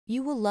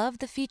You will love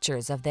the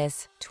features of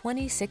this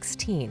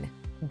 2016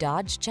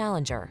 Dodge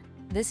Challenger.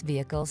 This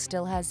vehicle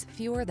still has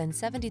fewer than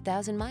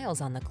 70,000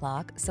 miles on the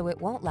clock, so it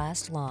won't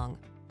last long.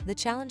 The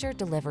Challenger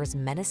delivers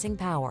menacing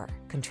power,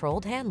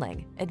 controlled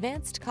handling,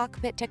 advanced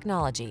cockpit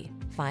technology,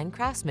 fine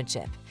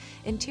craftsmanship,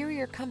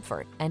 interior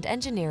comfort, and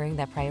engineering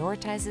that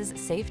prioritizes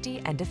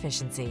safety and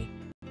efficiency.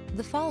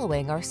 The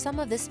following are some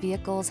of this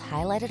vehicle's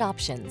highlighted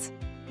options: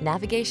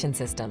 navigation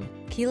system,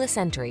 keyless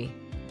entry,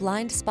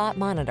 blind spot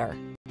monitor,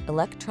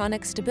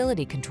 electronic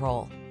stability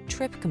control,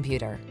 trip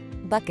computer,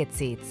 bucket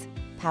seats,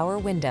 power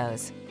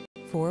windows,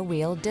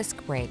 four-wheel disc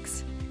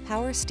brakes,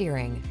 power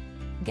steering.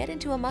 Get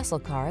into a muscle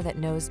car that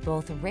knows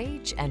both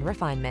rage and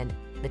refinement.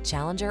 The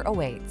Challenger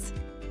awaits.